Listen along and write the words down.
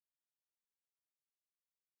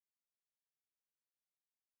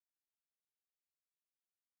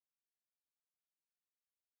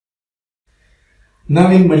Now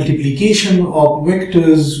in multiplication of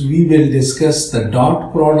vectors, we will discuss the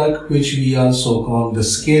dot product, which we also call the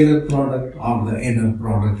scalar product or the inner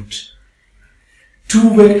product.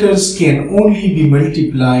 Two vectors can only be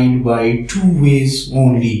multiplied by two ways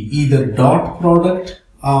only, either dot product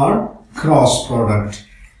or cross product.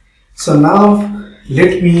 So now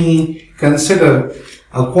let me consider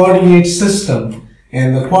a coordinate system,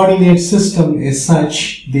 and the coordinate system is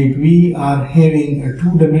such that we are having a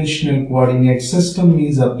two-dimensional coordinate system,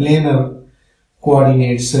 means a planar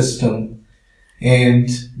coordinate system, and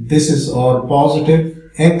this is our positive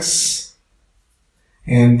x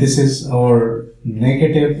and this is our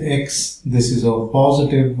negative x, this is our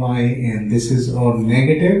positive y and this is our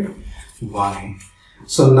negative y.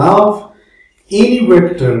 So now any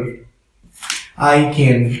vector I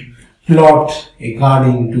can plot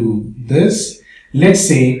according to this. Let's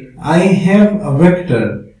say I have a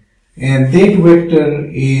vector and that vector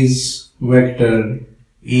is vector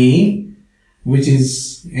A, which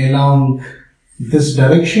is along this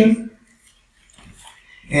direction,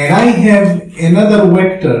 and I have another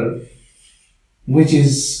vector which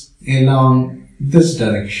is along this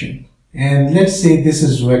direction, and let's say this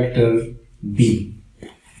is vector B.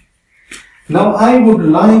 Now I would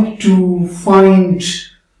like to find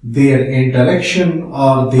their intersection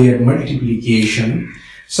or their multiplication.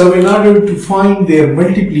 So in order to find their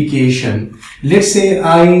multiplication, let's say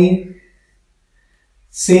I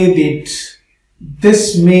say that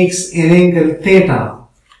this makes an angle theta,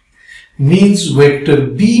 means vector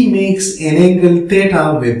B makes an angle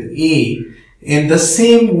theta with A, in the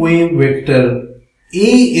same way vector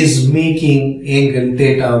A is making angle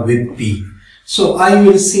theta with B. So I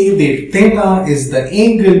will say that theta is the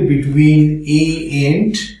angle between A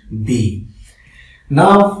and B.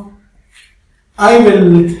 Now I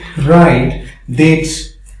will write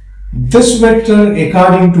that this vector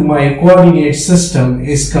according to my coordinate system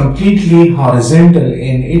is completely horizontal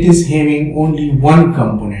and it is having only one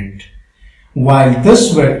component, while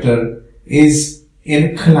this vector is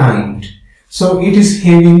inclined. So it is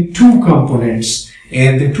having two components,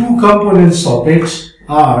 and the two components of it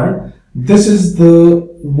are, this is the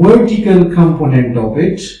vertical component of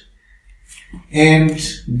it and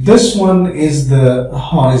this one is the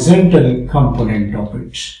horizontal component of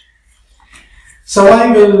it. So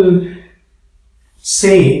I will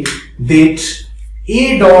say that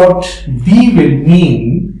A dot B will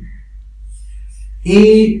mean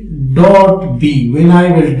A dot B. When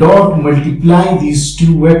I will dot multiply these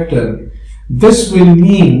two vectors, this will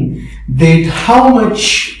mean that how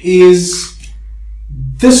much is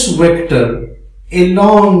this vector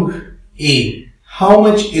along A, how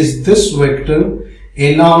much is this vector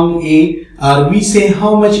along A, or we say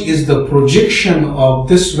how much is the projection of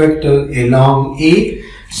this vector along A.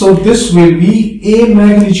 So this will be A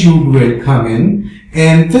magnitude will come in,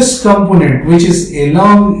 and this component which is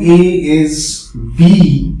along A is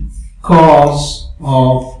B cos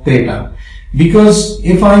of theta, because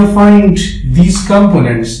if I find these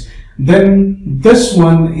components, then this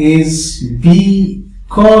one is B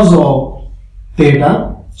cos of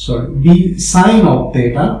theta, B sine of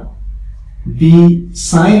theta, B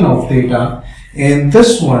sine of theta, and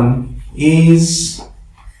this one is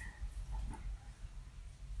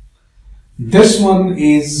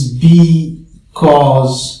B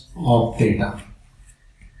cos of theta.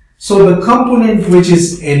 So the component which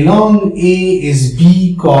is along A is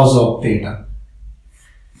B cos of theta.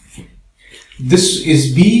 This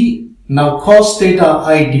is B. Now cos theta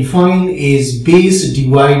I define as base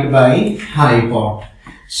divided by hypot.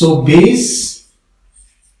 So base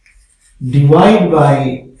divided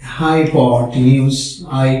by hypotenuse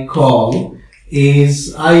I call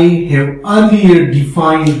is, I have earlier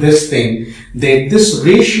defined this thing, that this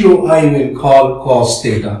ratio I will call cos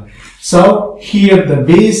theta. So here the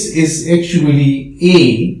base is actually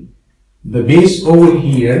A, the base over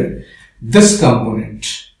here, this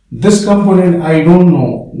component. This component I don't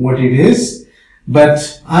know what it is,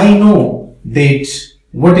 but I know that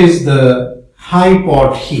what is the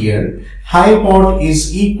hypot here. Hypot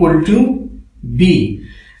is equal to B.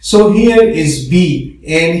 So here is B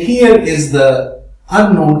and here is the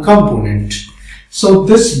unknown component. So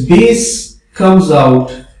this base comes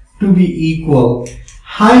out to be equal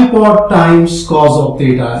hypot times cos of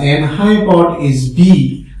theta, and hypot is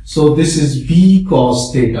B. So this is B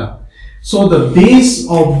cos theta. So the base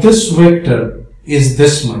of this vector is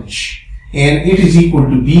this much, and it is equal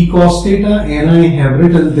to B cos theta, and I have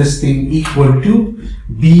written this thing equal to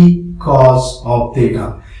B cos of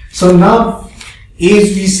theta. So now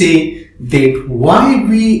as we say that why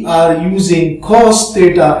we are using cos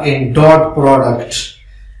theta and dot product,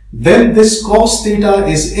 then this cos theta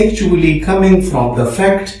is actually coming from the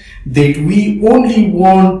fact that we only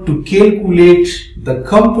want to calculate the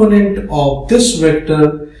component of this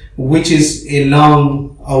vector which is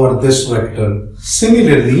along our this vector.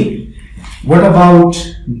 Similarly, what about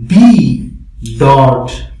B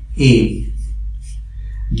dot A?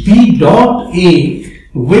 B dot A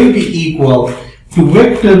will be equal to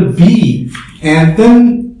vector B and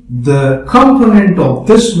then the component of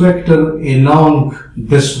this vector along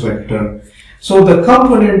this vector. So the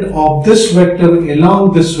component of this vector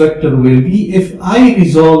along this vector will be, if I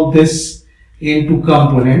resolve this into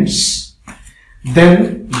components,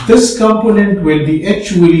 then this component will be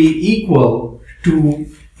actually equal to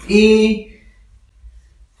A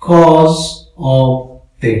cos of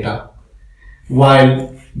theta,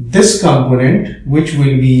 while this component, which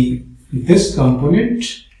will be this component,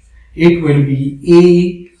 it will be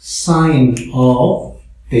A sine of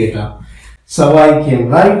theta. So I can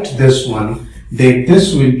write this one, that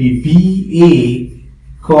this will be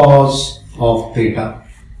BA cos of theta.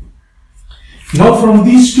 Now from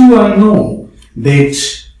these two I know that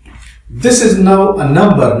this is now a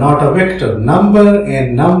number, not a vector. Number,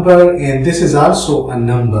 and this is also a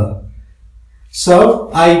number. So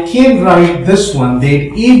I can write this one, that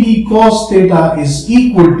AB cos theta is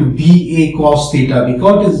equal to BA cos theta,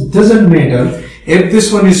 because it doesn't matter if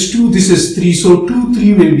this one is 2, this is 3. So 2,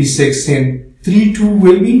 3 will be 6 and 3, 2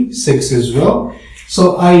 will be 6 as well.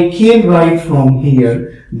 So I can write from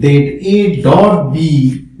here that A dot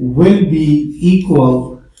B will be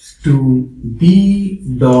equal to B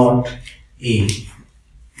dot A.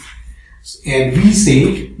 And we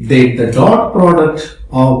say that the dot product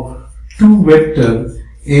of two vectors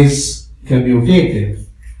is commutative,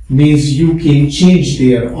 means you can change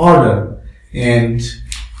their order, and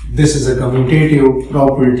this is a commutative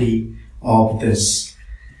property of this.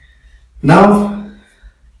 Now,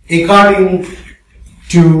 according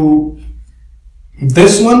to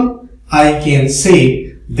this one, I can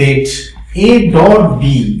say that A dot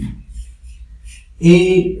B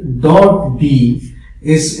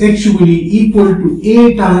is actually equal to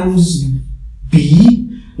A times B,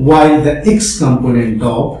 while the x component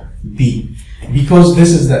of B, because this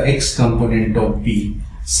is the x component of B.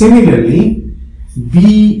 Similarly,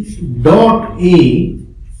 B dot A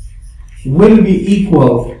will be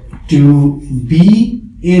equal to B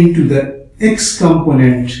into the x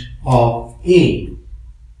component of A,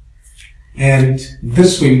 and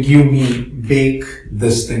this will give me back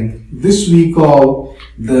this thing. This we call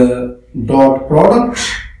the dot product.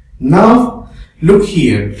 Now look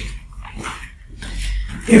here.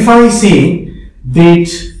 If I say that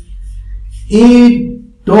A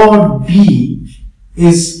dot B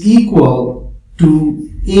is equal to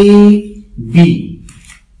AB,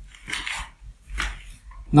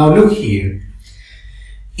 now look here.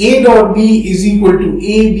 A dot B is equal to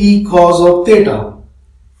AB cos of theta.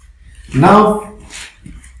 Now,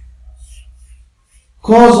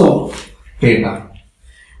 cos of theta.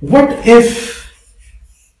 What if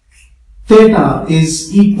theta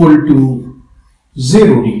is equal to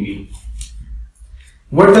 0 degree?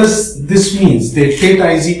 What does this mean? That theta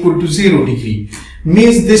is equal to 0 degree.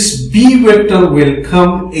 Means this B vector will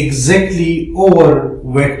come exactly over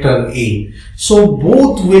vector A. So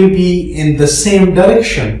both will be in the same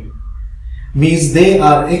direction. Means they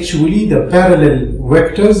are actually the parallel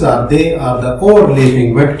vectors, or they are the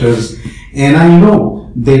overlapping vectors. And I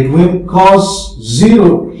know that when cos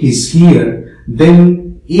 0 is here,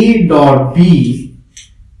 then A dot B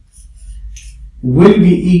will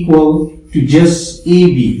be equal to just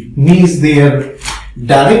AB, means their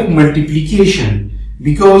direct multiplication,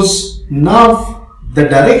 because now the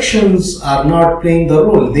directions are not playing the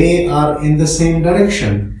role, they are in the same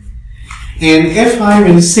direction. And if I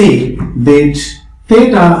will say that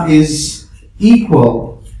theta is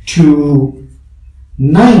equal to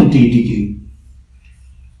 90 degree,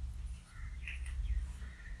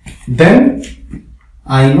 then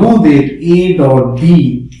I know that A dot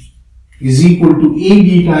B is equal to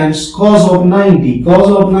AB times cos of 90. Cos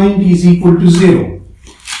of 90 is equal to 0.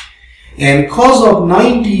 And cos of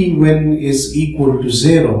 90 when is equal to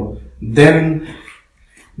 0, then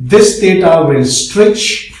this theta will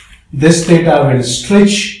stretch,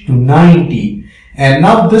 to 90. And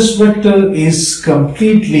now this vector is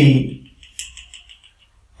completely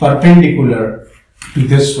perpendicular to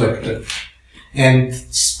this vector. And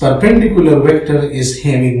perpendicular vector is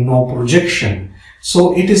having no projection.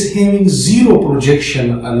 So it is having 0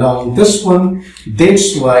 projection along this one.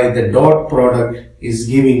 That's why the dot product is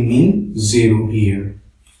giving me 0 here.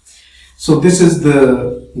 So this is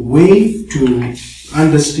the way to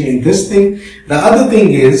understand this thing. The other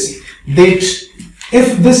thing is that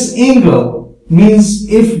if this angle means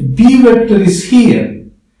if B vector is here,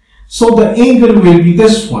 so the angle will be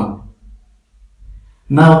this one.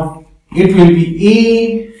 Now it will be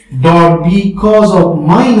A dot B cos of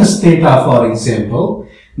minus theta, for example.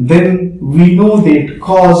 Then we know that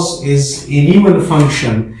cos is an even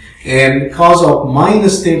function, and cos of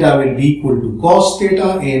minus theta will be equal to cos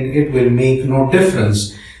theta, and it will make no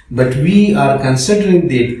difference. But we are considering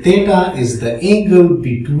that theta is the angle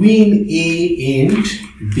between A and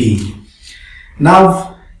B.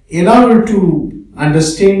 Now, in order to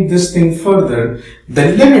understand this thing further,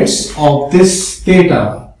 the limits of this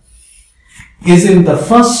theta is in the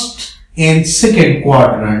first and second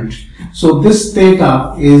quadrant. So this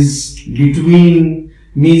theta is between,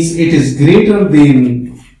 means it is greater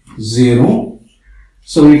than 0.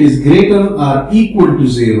 So it is greater or equal to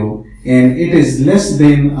 0, and it is less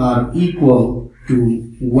than or equal to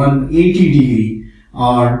 180 degree,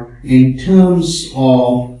 or in terms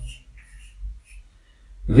of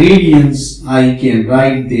radians, I can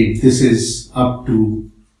write that this is up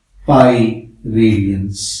to pi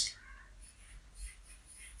radians.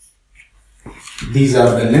 These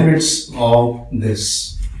are the limits of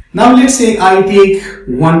this. Now let's say I take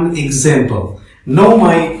one example. Now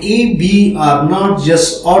my A, B are not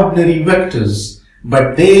just ordinary vectors,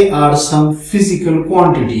 but they are some physical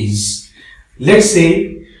quantities. Let's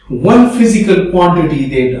say one physical quantity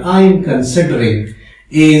that I am considering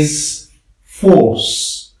is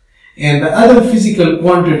force, and the other physical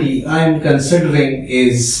quantity I am considering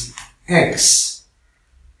is x,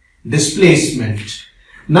 displacement.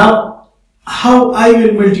 Now how I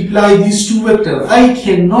will multiply these two vectors? I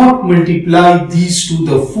cannot multiply these two,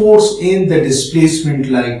 the force and the displacement,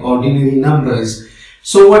 like ordinary numbers.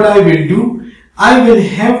 So what I will do, I will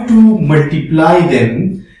have to multiply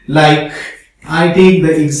them. Like I take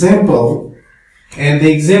the example, and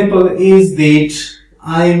the example is that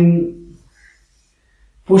I'm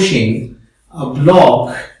pushing a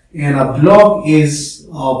block, and a block is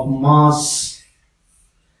of mass,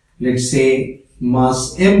 let's say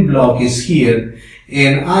mass M block is here,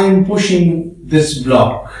 and I am pushing this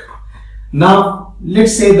block. Now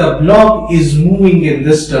let's say the block is moving in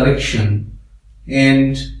this direction,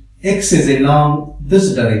 and X is along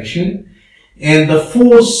this direction, and the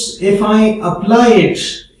force, if I apply it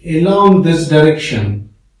along this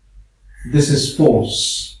direction, this is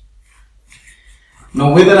force.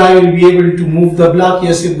 Now whether I will be able to move the block?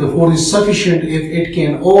 Yes, if the force is sufficient, if it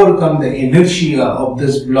can overcome the inertia of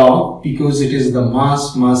this block, because it is the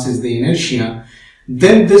mass is the inertia,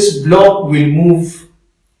 then this block will move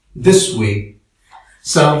this way.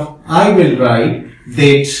 So I will write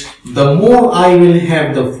that the more I will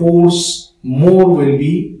have the force, more will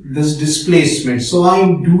be this displacement. So I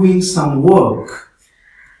am doing some work.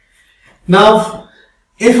 Now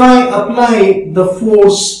if I apply the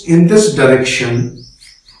force in this direction,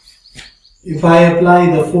 if I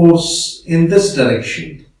apply the force in this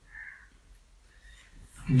direction,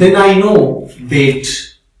 then I know that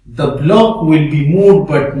the block will be moved,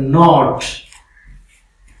 but not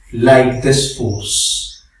like this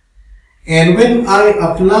force. And when I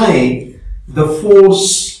apply the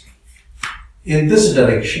force in this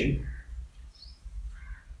direction,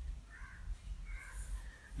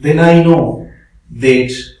 then I know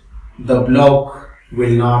that the block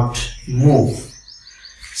will not move.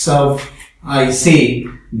 So I say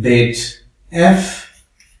that F,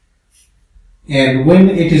 and when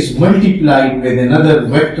it is multiplied with another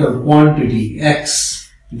vector quantity x,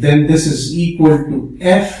 then this is equal to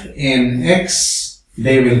F and x,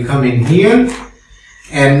 they will come in here,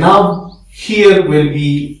 and now here will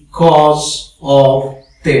be cos of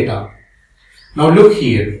theta. Now look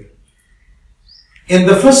here. In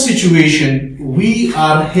the first situation, we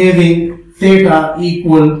are having theta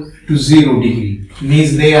equal to 0 degree,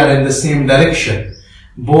 means they are in the same direction.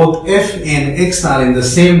 Both F and X are in the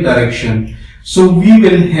same direction. So we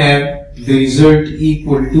will have the result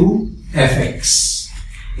equal to Fx.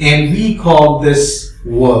 And we call this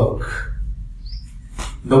work.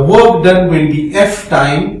 The work done will be F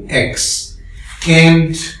times X.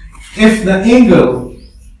 And if the angle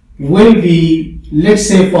will be, let's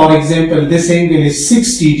say for example, this angle is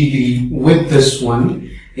 60 degree with this one.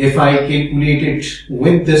 If I calculate it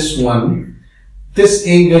with this one, this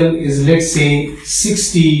angle is, let's say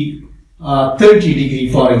 30 degree,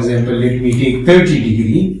 for example, let me take 30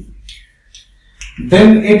 degree.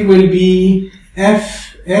 Then it will be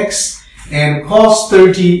Fx, and cos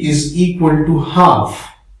 30 is equal to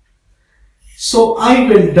half. So I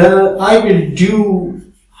will do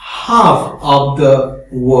half of the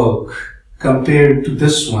work compared to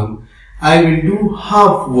this one. I will do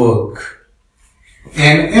half work.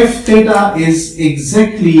 and if theta is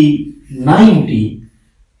exactly 90,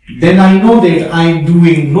 then I know that I am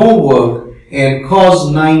doing no work and cos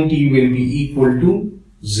 90 will be equal to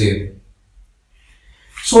 0.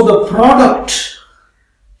 So the product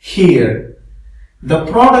here, the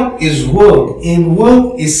product is work, and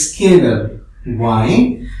work is scalar.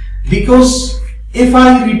 Why? Because if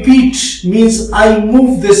I repeat, means I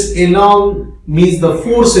move this along, means the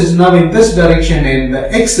force is now in this direction and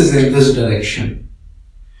the x is in this direction.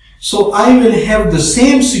 So I will have the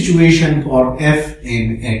same situation for f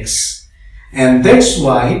and x, and that's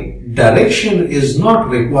why direction is not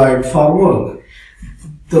required for work.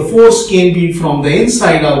 The force can be from the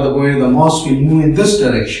inside of the where the mass will move in this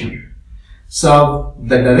direction. So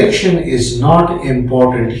the direction is not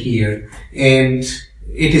important here, and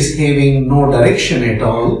it is having no direction at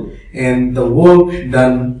all, and the work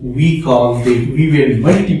done we will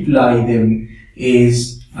multiply them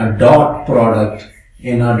as a dot product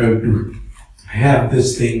in order to have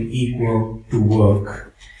this thing equal to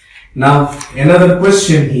work. Now another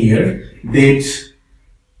question here, that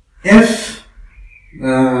if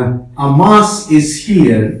a mass is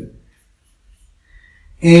here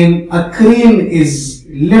and a crane is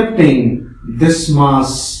lifting this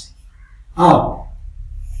mass up.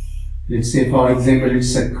 Let's say for example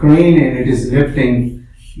it's a crane and it is lifting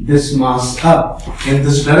this mass up in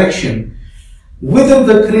this direction. Whether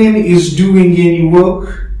the crane is doing any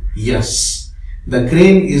work? Yes. The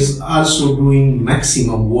crane is also doing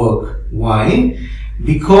maximum work. Why?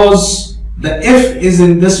 Because the F is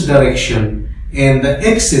in this direction and the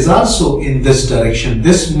X is also in this direction.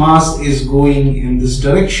 This mass is going in this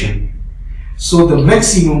direction. So the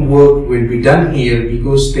maximum work will be done here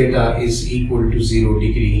because theta is equal to 0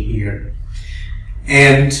 degree here.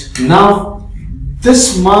 And now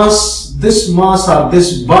this mass or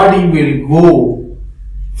this body will go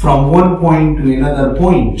from one point to another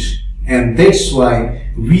point, and that's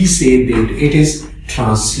why we say that it is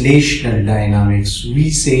translational dynamics.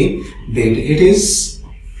 We say that it is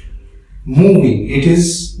moving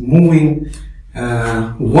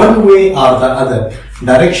one way or the other.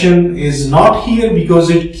 Direction is not here because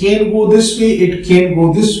it can go this way, it can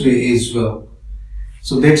go this way as well.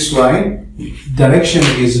 So that's why direction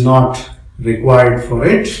is not required for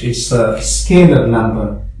it. It's a scalar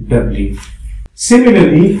number, W.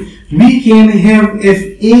 Similarly, we can have,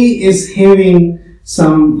 if A is having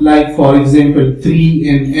some, like for example 3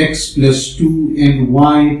 and x plus 2 and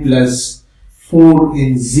y plus 4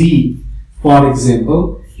 and z, for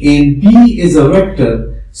example, and B is a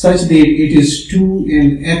vector such that it is 2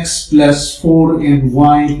 and x plus 4 and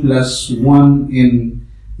y plus 1 and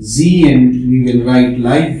z, and we will write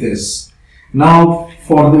like this. Now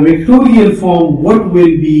for the vectorial form, what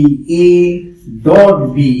will be A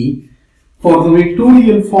dot B? For the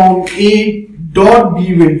vectorial form, A dot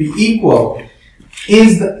B will be equal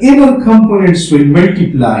as the inner components will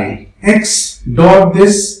multiply x dot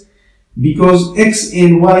this, because x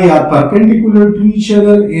and y are perpendicular to each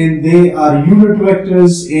other and they are unit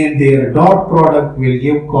vectors, and their dot product will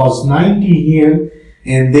give cos 90 here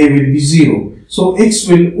and they will be 0. So x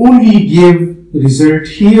will only give result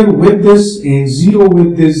here with this and 0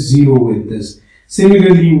 with this, 0 with this.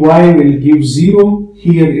 Similarly, y will give 0,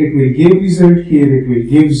 here it will give result, here it will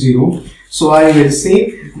give 0. So I will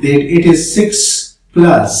say that it is 6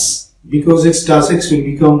 plus, because x plus x will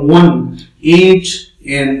become 1, 8,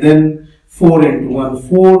 and then 4 into 1,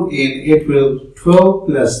 4, and it will 12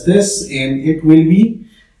 plus this, and it will be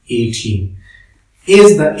 18.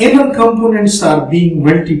 As the inner components are being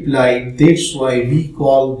multiplied, that's why we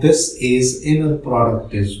call this as inner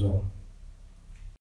product as well.